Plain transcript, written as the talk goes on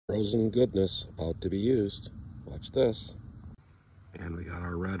Frozen goodness about to be used. Watch this. And we got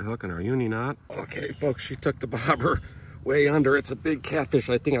our red hook and our uni knot. Okay, folks, she took the bobber way under. It's a big catfish.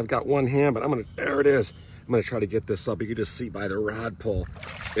 I think I've got one hand, but there it is. I'm gonna try to get this up. You can just see by the rod pull.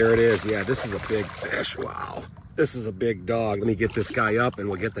 There it is. Yeah, this is a big fish. Wow, this is a big dog. Let me get this guy up and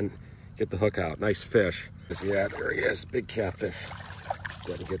we'll get the hook out. Nice fish. Yeah, there he is, big catfish.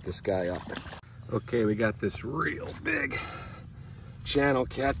 Gotta get this guy up. Okay, we got this real big channel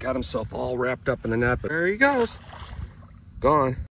cat. Got himself all wrapped up in the net, but there he goes. Gone.